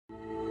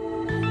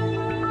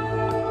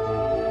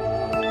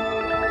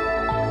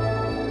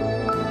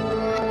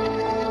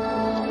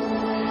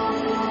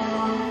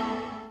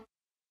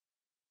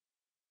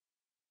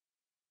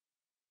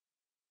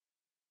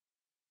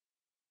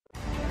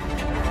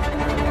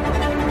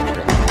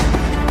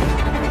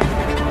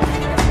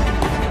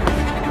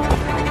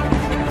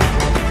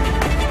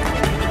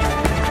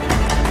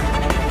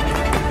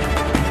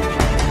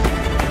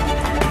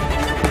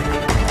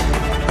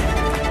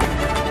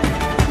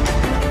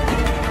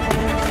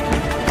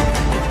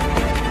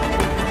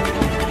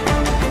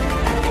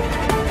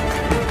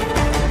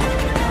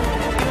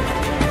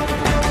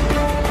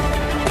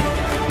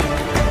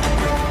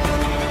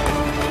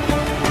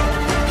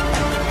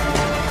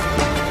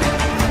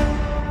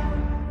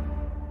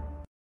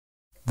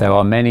There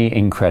are many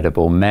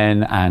incredible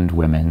men and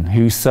women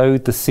who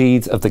sowed the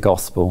seeds of the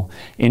gospel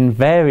in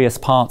various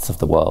parts of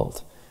the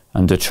world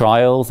under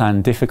trials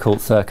and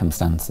difficult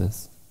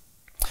circumstances.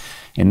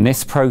 In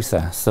this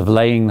process of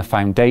laying the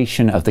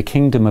foundation of the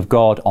kingdom of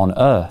God on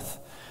earth,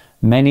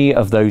 many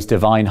of those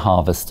divine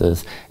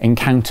harvesters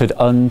encountered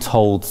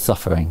untold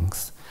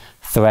sufferings,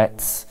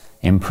 threats,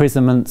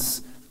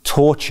 imprisonments,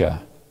 torture,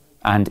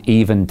 and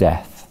even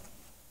death.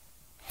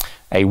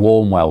 A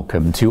warm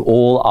welcome to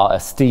all our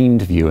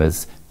esteemed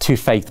viewers to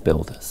Faith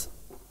Builders.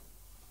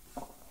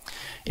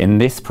 In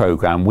this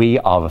programme, we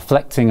are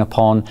reflecting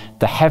upon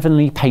the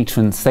heavenly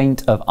patron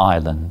saint of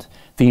Ireland,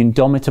 the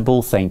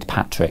indomitable St.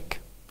 Patrick,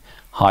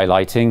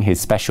 highlighting his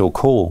special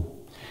call,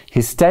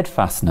 his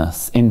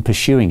steadfastness in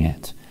pursuing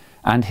it,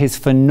 and his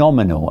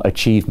phenomenal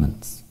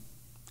achievements.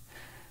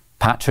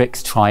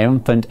 Patrick's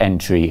triumphant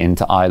entry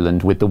into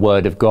Ireland with the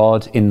Word of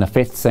God in the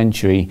 5th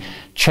century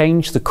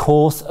changed the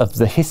course of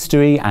the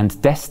history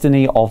and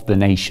destiny of the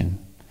nation.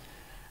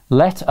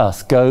 Let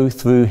us go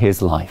through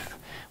his life,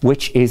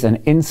 which is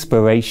an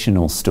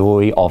inspirational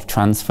story of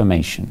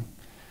transformation,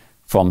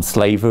 from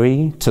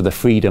slavery to the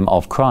freedom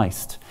of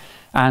Christ,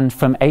 and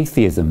from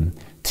atheism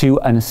to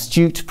an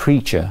astute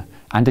preacher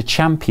and a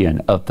champion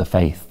of the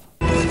faith.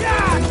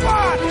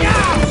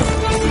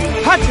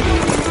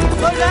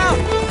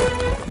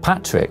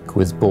 Patrick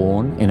was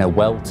born in a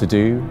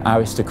well-to-do,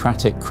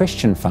 aristocratic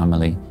Christian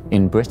family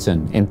in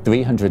Britain in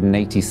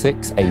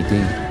 386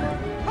 AD.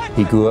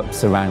 He grew up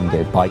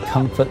surrounded by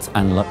comforts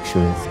and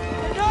luxuries.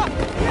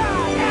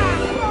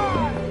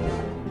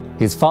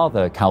 His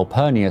father,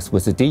 Calpurnius,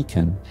 was a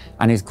deacon,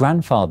 and his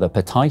grandfather,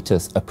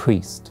 Petitus, a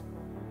priest.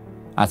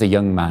 As a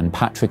young man,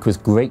 Patrick was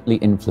greatly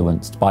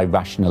influenced by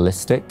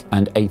rationalistic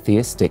and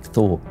atheistic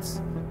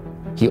thoughts.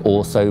 He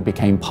also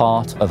became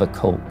part of a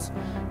cult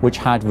which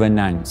had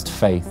renounced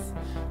faith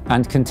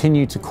and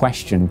continued to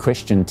question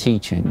Christian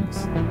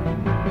teachings.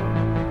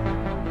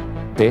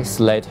 This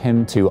led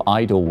him to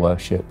idol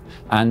worship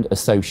and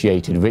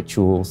associated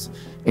rituals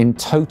in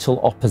total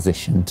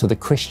opposition to the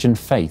Christian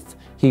faith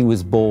he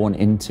was born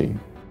into.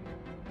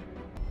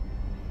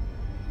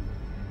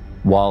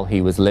 While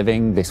he was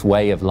living this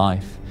way of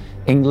life,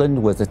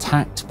 England was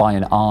attacked by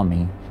an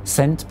army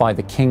sent by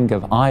the King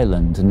of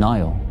Ireland,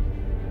 Niall.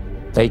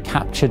 They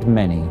captured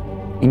many,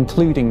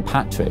 including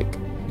Patrick,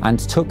 and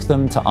took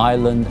them to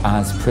Ireland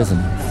as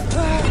prisoners.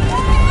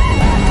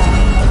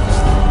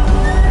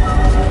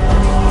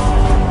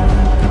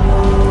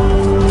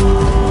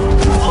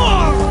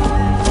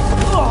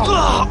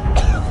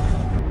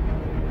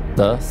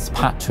 Thus,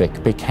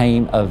 Patrick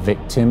became a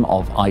victim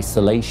of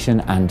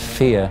isolation and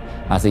fear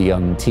as a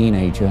young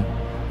teenager,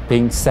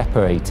 being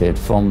separated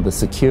from the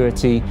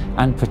security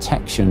and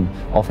protection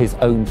of his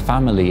own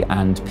family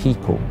and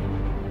people.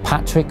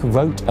 Patrick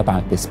wrote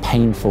about this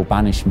painful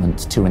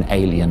banishment to an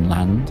alien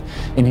land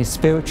in his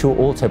spiritual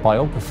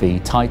autobiography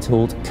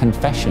titled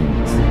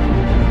Confessions.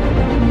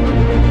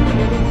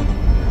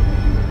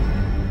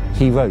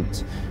 He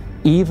wrote,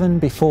 "Even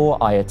before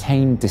I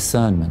attained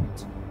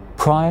discernment,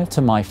 prior to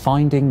my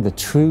finding the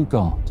true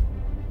God,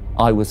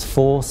 I was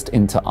forced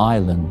into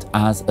Ireland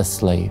as a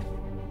slave.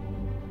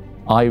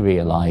 I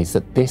realized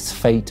that this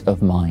fate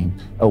of mine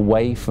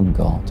away from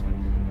God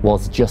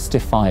was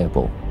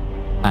justifiable,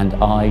 and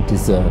I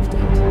deserved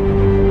it."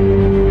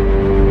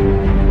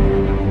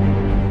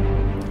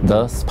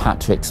 Thus,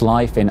 Patrick's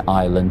life in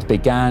Ireland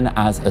began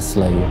as a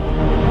slave.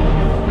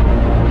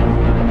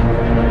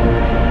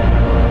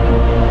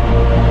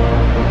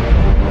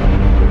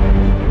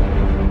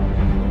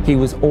 He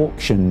was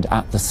auctioned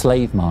at the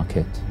slave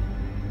market.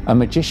 A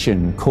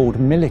magician called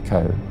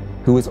Milico,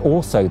 who was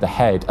also the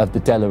head of the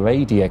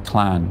Delaradia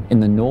clan in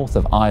the north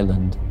of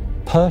Ireland,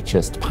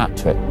 purchased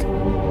Patrick.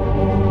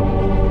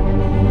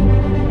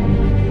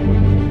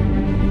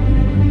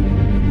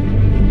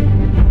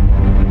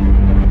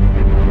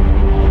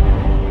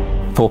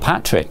 For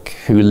Patrick,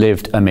 who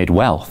lived amid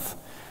wealth,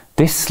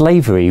 this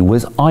slavery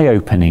was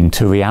eye-opening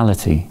to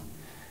reality.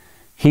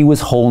 He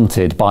was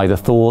haunted by the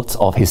thoughts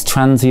of his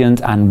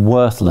transient and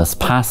worthless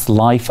past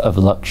life of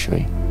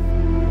luxury.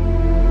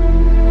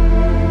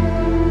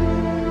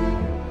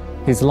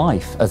 His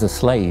life as a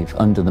slave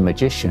under the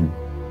magician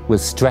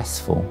was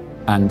stressful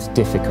and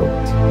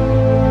difficult.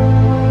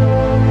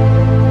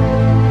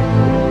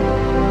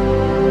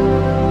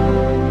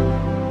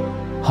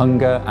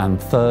 Hunger and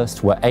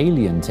thirst were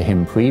alien to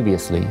him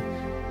previously,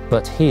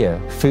 but here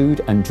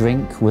food and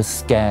drink was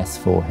scarce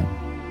for him.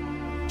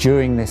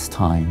 During this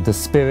time, the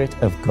Spirit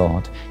of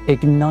God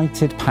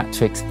ignited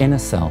Patrick's inner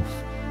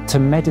self to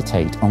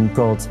meditate on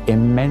God's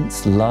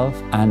immense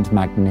love and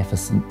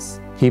magnificence.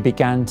 He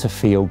began to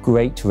feel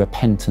great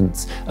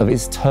repentance of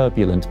his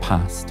turbulent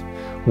past,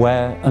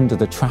 where, under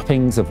the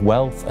trappings of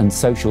wealth and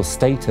social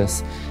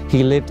status,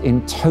 he lived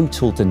in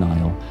total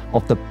denial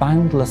of the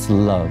boundless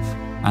love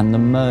and the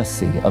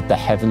mercy of the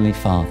Heavenly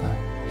Father.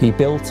 He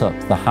built up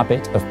the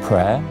habit of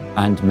prayer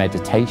and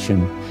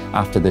meditation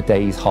after the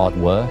day's hard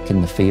work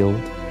in the field,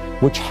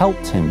 which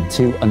helped him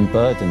to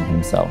unburden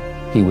himself.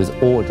 he was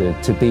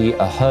ordered to be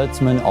a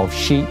herdsman of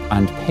sheep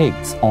and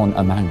pigs on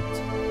a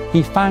mount.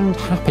 He found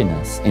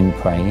happiness in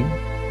praying,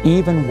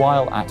 even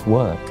while at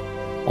work,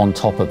 on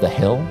top of the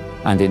hill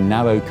and in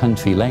narrow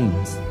country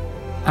lanes,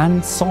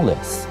 and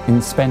solace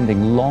in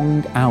spending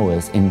long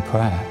hours in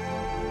prayer.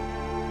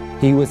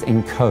 He was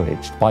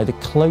encouraged by the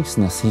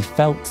closeness he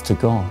felt to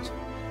God,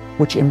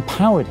 which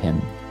empowered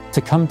him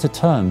to come to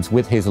terms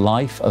with his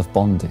life of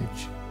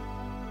bondage.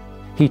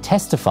 He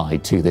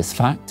testified to this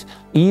fact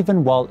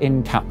even while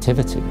in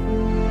captivity.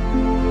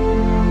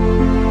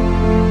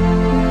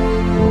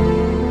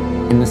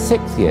 In the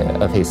 6th year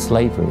of his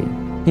slavery,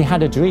 he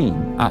had a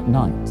dream at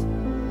night.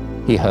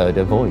 He heard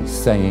a voice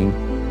saying,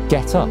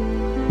 "Get up,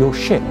 your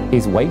ship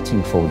is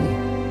waiting for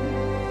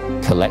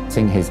you."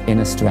 Collecting his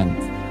inner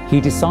strength,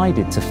 he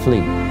decided to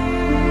flee.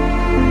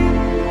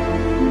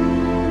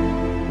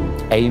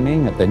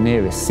 Aiming at the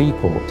nearest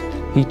seaport,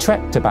 he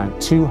trekked about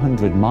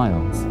 200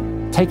 miles,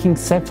 taking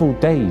several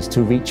days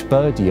to reach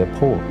Berdia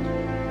port.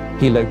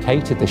 He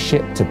located the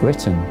ship to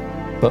Britain,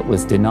 but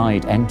was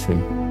denied entry.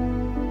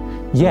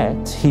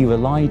 Yet he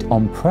relied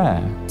on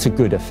prayer to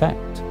good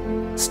effect,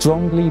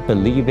 strongly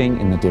believing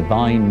in the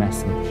divine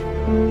message.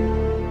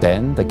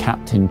 Then the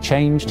captain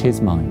changed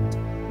his mind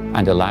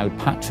and allowed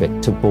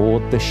Patrick to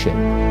board the ship.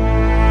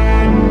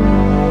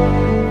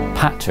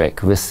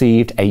 Patrick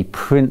received a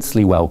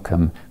princely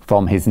welcome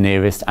from his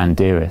nearest and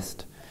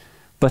dearest,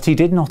 but he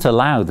did not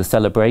allow the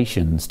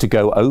celebrations to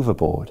go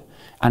overboard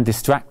and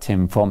distract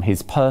him from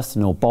his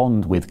personal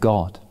bond with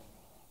God.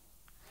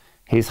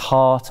 His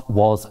heart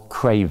was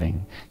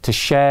craving to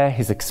share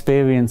his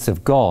experience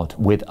of God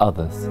with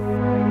others.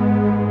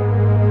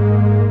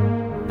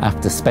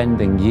 After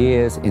spending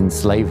years in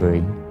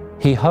slavery,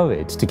 he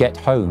hurried to get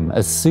home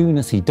as soon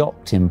as he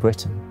docked in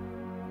Britain.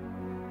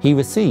 He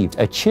received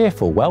a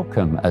cheerful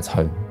welcome at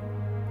home,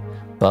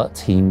 but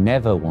he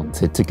never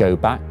wanted to go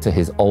back to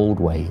his old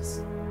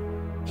ways.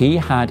 He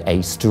had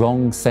a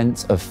strong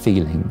sense of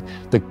feeling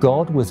that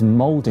God was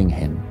molding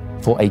him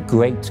for a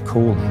great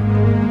calling.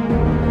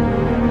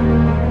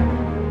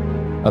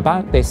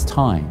 About this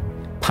time,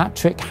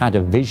 Patrick had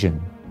a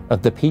vision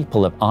of the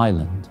people of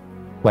Ireland,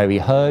 where he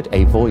heard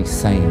a voice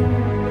saying,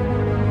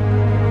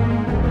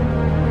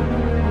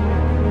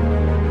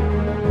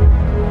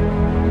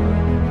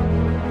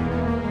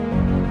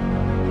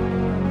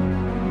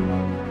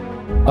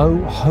 "O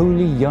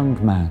holy young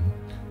man,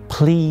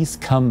 please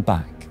come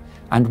back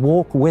and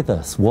walk with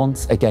us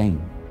once again."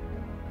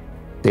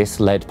 This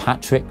led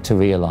Patrick to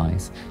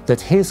realize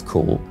that his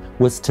call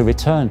was to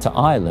return to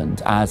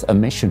Ireland as a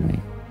missionary.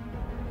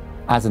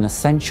 As an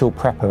essential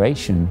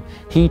preparation,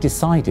 he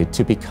decided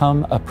to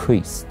become a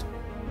priest.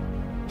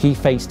 He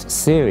faced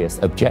serious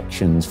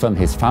objections from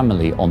his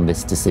family on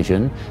this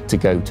decision to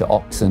go to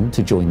Oxon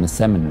to join the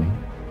seminary.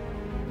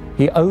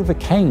 He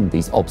overcame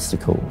these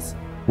obstacles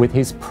with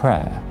his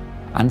prayer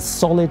and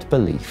solid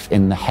belief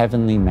in the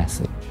heavenly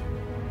message.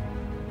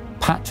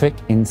 Patrick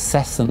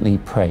incessantly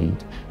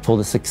prayed for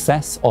the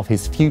success of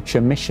his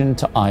future mission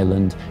to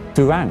Ireland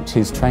throughout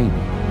his training.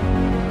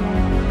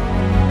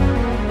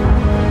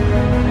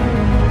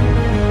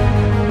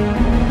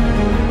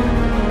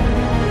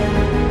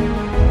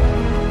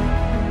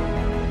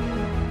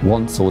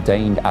 Once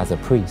ordained as a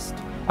priest,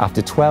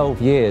 after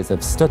 12 years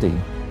of study,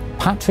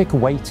 Patrick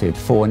waited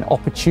for an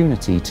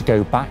opportunity to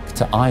go back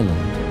to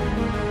Ireland.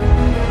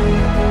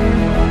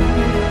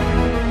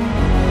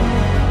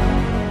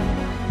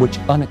 Which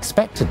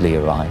unexpectedly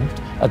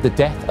arrived at the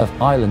death of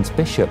Ireland's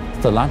Bishop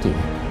Thaladio.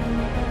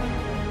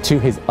 To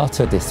his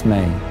utter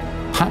dismay,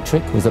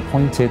 Patrick was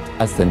appointed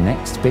as the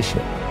next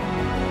bishop.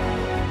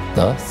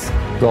 Thus,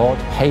 God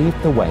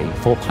paved the way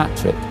for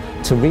Patrick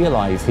to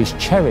realize his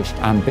cherished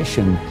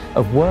ambition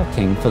of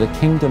working for the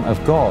kingdom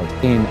of God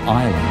in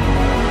Ireland.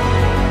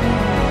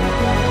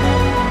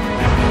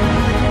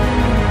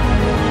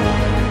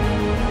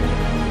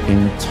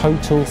 In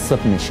total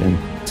submission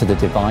to the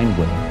divine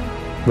will,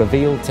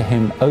 revealed to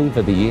him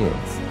over the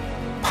years,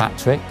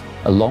 Patrick,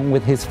 along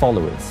with his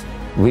followers,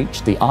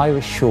 reached the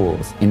Irish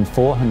shores in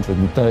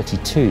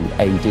 432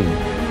 AD.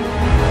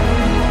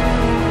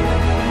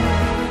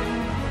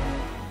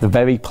 The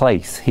very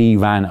place he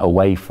ran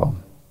away from,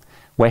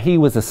 where he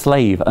was a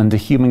slave under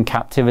human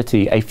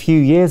captivity a few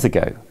years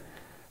ago.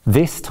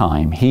 This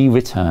time he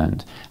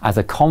returned as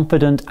a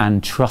confident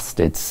and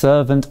trusted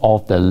servant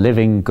of the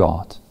living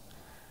God.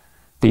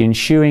 The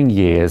ensuing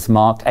years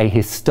marked a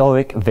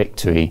historic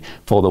victory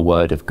for the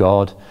Word of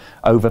God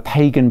over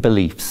pagan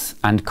beliefs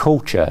and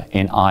culture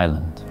in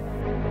Ireland.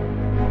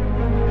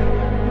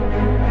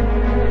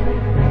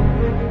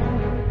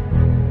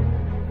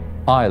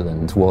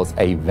 Ireland was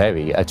a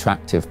very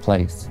attractive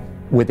place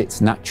with its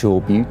natural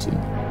beauty.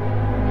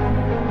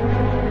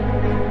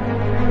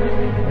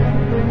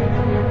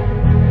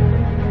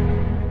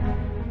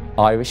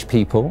 Irish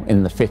people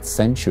in the 5th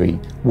century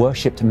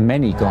worshipped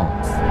many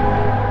gods.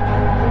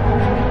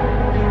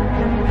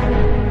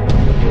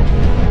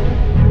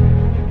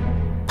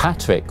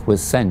 Patrick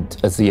was sent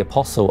as the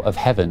apostle of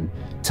heaven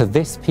to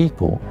this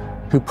people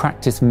who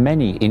practiced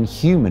many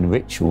inhuman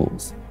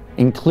rituals,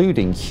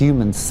 including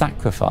human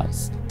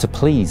sacrifice to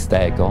please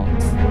their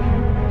gods.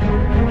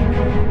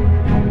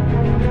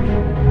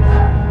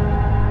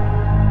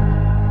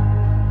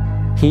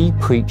 He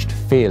preached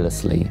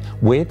fearlessly,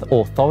 with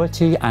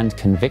authority and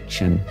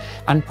conviction,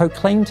 and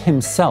proclaimed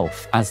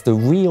himself as the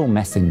real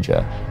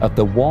messenger of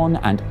the one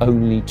and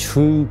only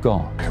true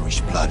God.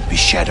 Irish blood be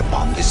shed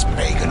upon this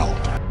pagan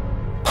altar.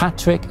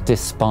 Patrick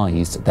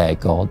despised their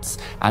gods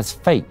as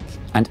fake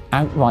and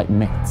outright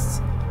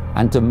myths,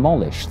 and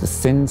demolished the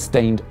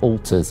sin-stained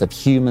altars of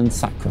human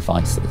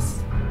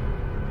sacrifices.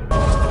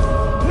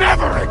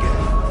 Never again!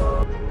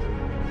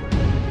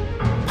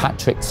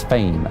 Patrick's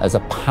fame as a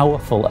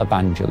powerful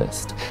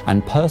evangelist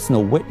and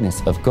personal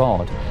witness of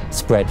God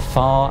spread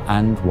far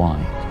and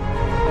wide.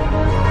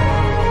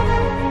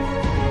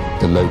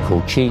 The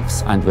local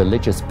chiefs and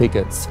religious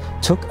bigots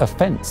took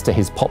offense to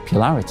his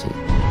popularity.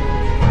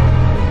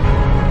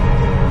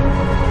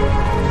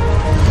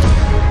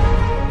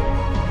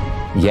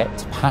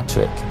 Yet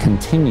Patrick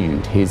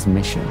continued his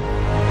mission.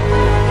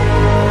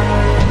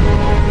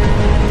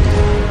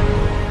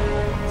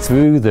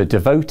 Through the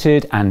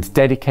devoted and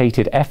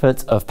dedicated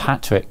efforts of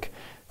Patrick,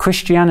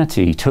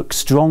 Christianity took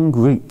strong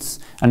roots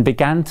and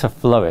began to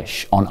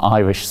flourish on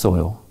Irish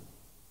soil.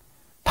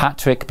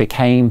 Patrick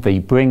became the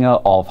bringer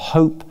of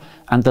hope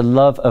and the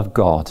love of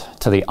God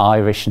to the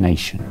Irish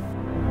nation.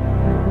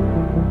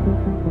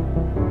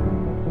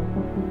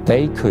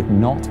 They could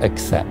not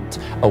accept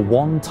a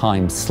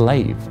one-time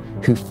slave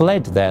who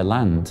fled their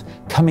land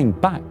coming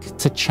back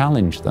to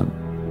challenge them.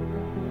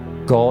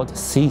 God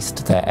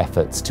ceased their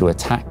efforts to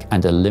attack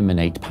and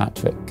eliminate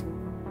Patrick.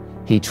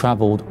 He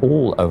travelled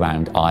all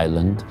around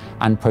Ireland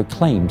and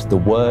proclaimed the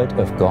word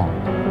of God.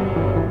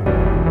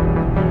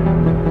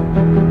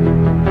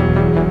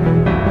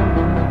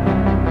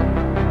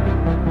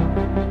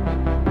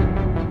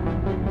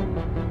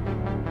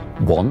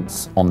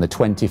 Once, on the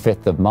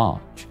 25th of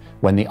March,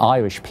 when the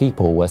Irish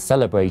people were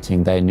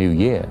celebrating their new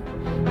year,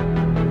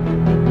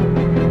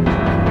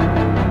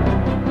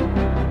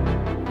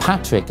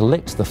 Patrick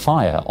lit the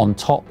fire on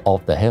top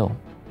of the hill.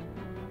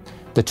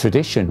 The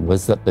tradition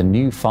was that the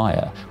new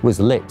fire was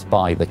lit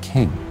by the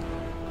king.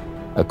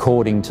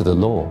 According to the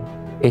law,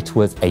 it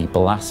was a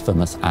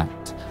blasphemous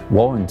act,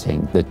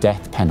 warranting the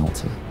death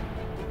penalty.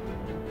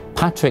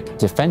 Patrick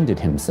defended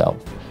himself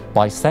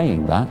by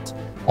saying that,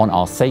 on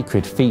our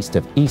sacred feast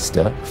of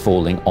Easter,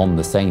 falling on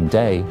the same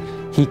day,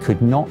 he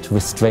could not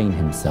restrain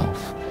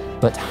himself,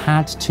 but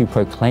had to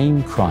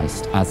proclaim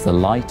Christ as the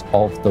light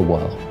of the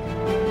world.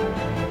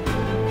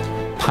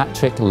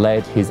 Patrick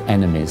led his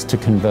enemies to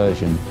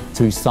conversion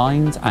through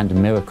signs and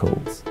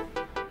miracles.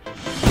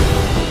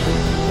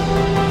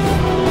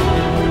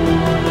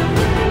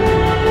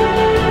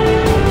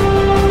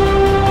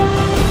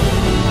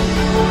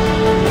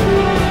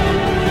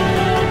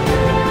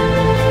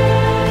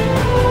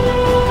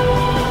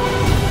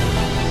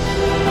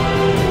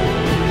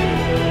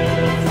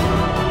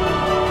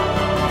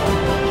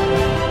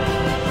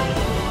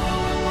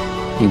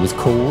 He was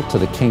called to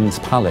the king's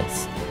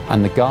palace,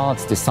 and the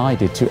guards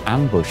decided to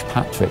ambush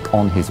Patrick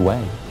on his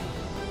way.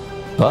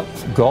 But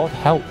God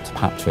helped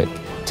Patrick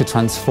to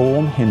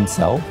transform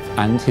himself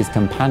and his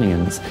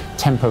companions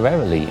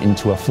temporarily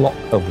into a flock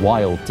of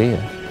wild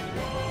deer.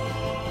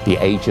 The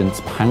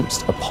agents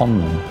pounced upon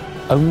them,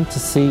 only to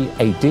see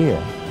a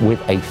deer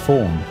with a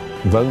fawn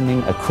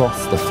roaming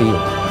across the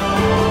field.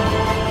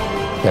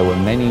 There were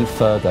many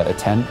further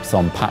attempts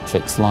on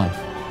Patrick's life,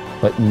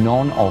 but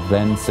none of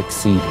them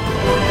succeeded.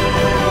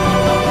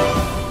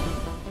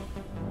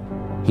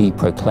 He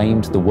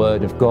proclaimed the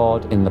word of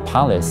God in the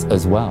palace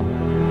as well.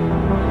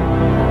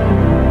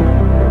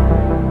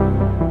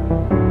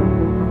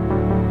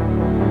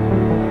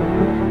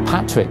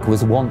 Patrick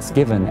was once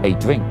given a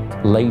drink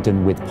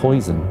laden with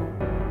poison,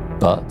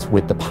 but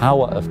with the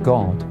power of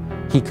God,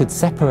 he could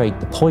separate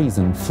the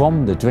poison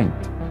from the drink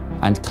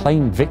and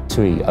claim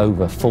victory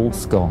over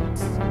false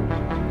gods.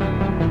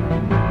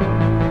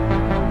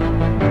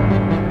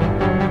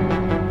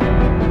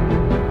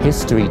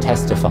 History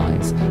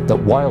testifies that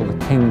while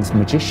the king's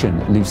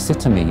magician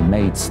Lusitamy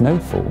made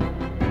snowfall,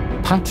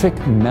 Patrick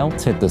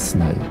melted the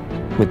snow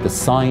with the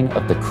sign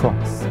of the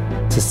cross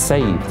to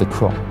save the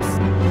crops.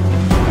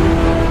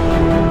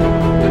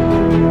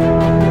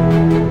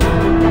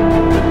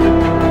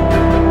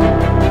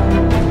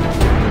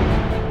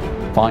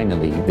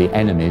 Finally, the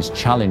enemies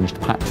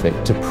challenged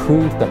Patrick to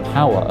prove the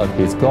power of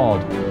his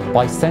God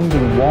by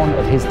sending one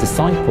of his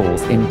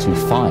disciples into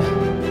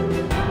fire.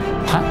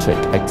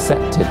 Patrick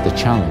accepted the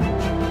challenge.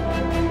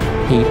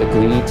 He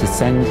agreed to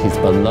send his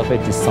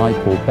beloved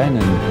disciple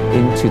Benon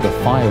into the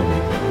fire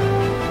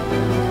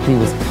room. He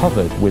was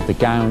covered with the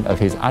gown of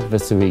his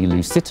adversary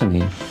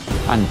Lusitamy,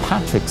 and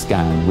Patrick's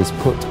gown was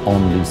put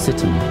on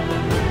Lusitamy.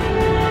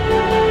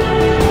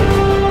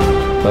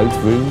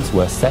 Both rooms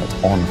were set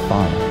on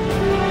fire.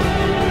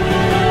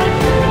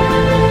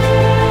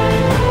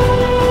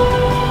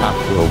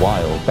 After a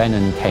while,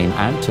 Benon came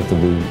out of the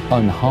room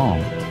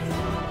unharmed.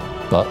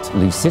 But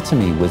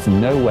Lusitamy was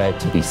nowhere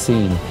to be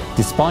seen,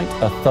 despite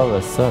a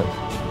thorough search.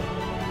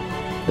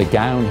 The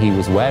gown he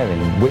was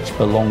wearing, which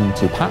belonged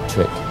to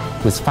Patrick,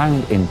 was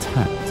found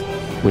intact,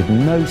 with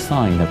no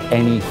sign of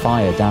any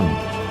fire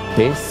damage.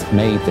 This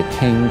made the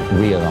king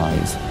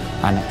realise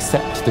and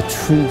accept the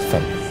true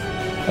faith,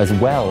 as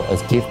well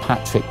as give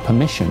Patrick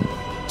permission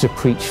to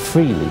preach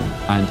freely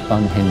and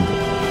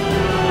unhindered.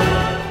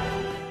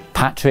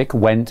 Patrick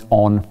went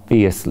on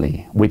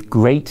fiercely with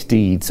great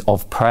deeds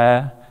of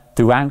prayer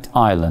throughout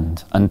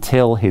Ireland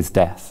until his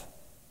death.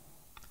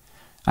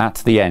 At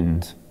the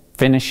end,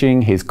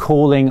 finishing his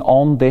calling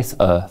on this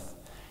earth,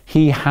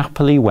 he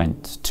happily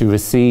went to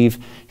receive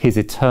his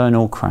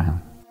eternal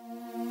crown.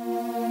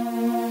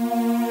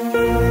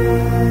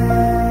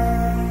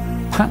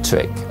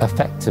 Patrick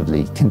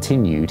effectively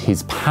continued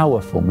his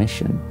powerful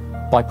mission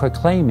by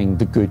proclaiming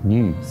the good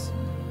news,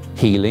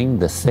 healing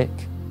the sick,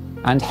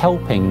 and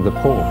helping the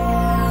poor.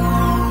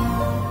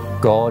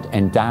 God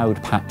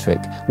endowed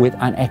Patrick with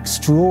an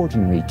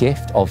extraordinary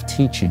gift of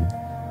teaching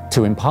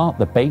to impart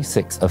the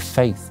basics of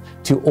faith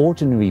to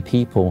ordinary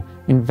people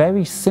in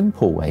very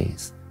simple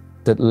ways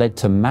that led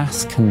to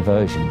mass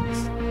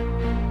conversions.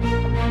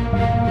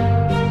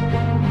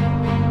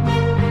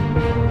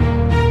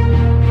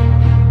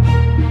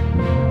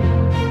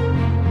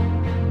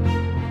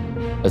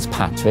 As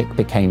Patrick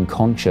became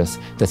conscious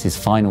that his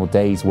final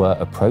days were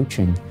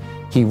approaching,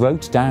 he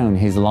wrote down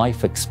his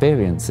life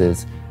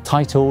experiences,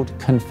 titled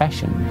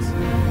Confessions.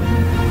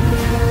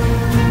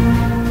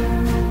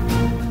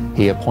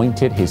 He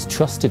appointed his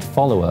trusted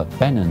follower,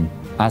 Benon,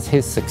 as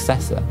his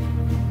successor.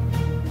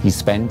 He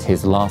spent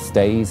his last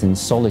days in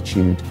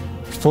solitude,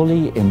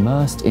 fully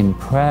immersed in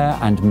prayer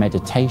and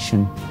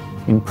meditation,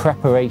 in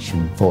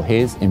preparation for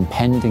his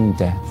impending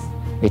death.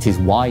 It is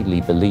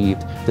widely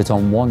believed that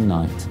on one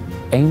night,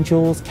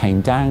 angels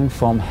came down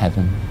from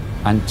heaven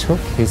and took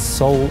his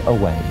soul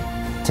away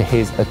to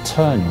his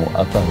eternal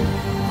abode.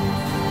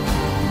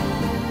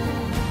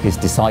 His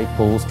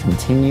disciples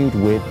continued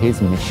with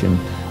his mission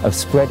of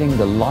spreading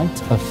the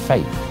light of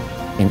faith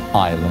in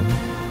Ireland,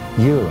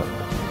 Europe,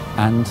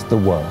 and the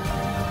world.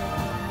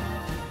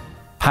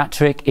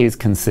 Patrick is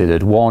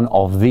considered one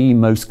of the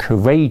most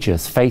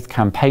courageous faith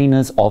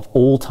campaigners of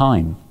all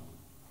time.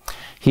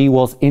 He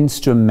was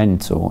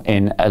instrumental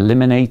in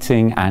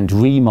eliminating and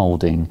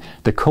remoulding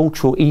the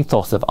cultural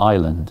ethos of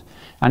Ireland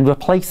and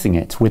replacing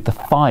it with the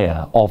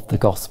fire of the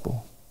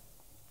gospel.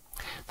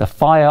 The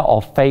fire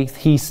of faith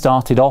he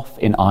started off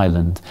in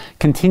Ireland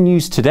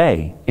continues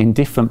today in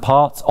different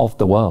parts of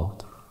the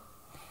world.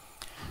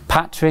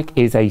 Patrick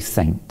is a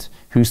saint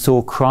who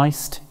saw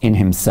Christ in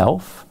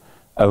himself,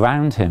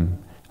 around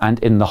him, and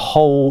in the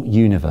whole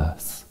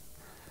universe.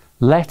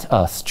 Let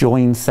us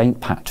join St.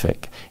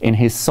 Patrick in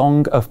his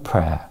song of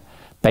prayer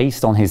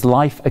based on his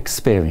life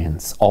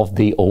experience of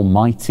the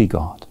Almighty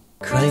God.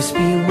 Christ be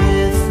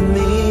with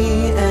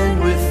me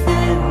and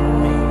within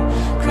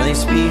me,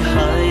 Christ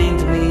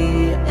behind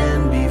me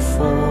and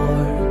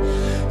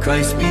before,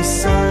 Christ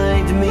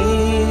beside me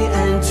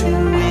and to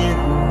win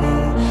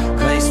me,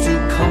 Christ to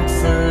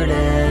comfort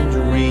and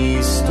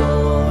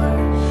restore,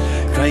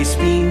 Christ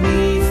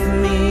beneath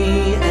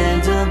me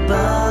and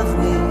above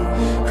me,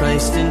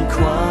 Christ in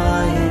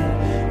quiet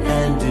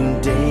and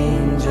in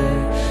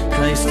danger,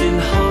 Christ in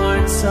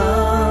hearts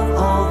of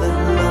all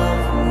that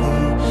love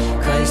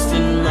me, Christ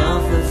in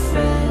love that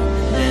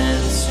fed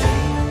and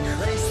strength,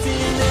 Christ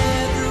in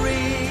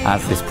every...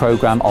 As this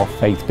program of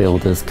Faith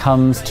Builders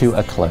comes to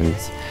a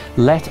close,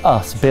 let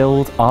us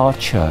build our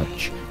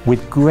church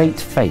with great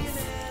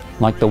faith,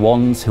 like the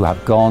ones who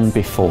have gone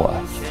before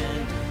us.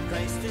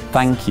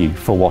 Thank you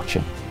for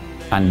watching,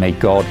 and may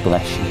God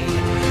bless you.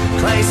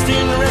 Christ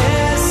in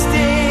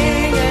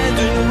resting and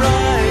in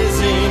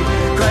rising,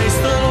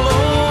 Christ the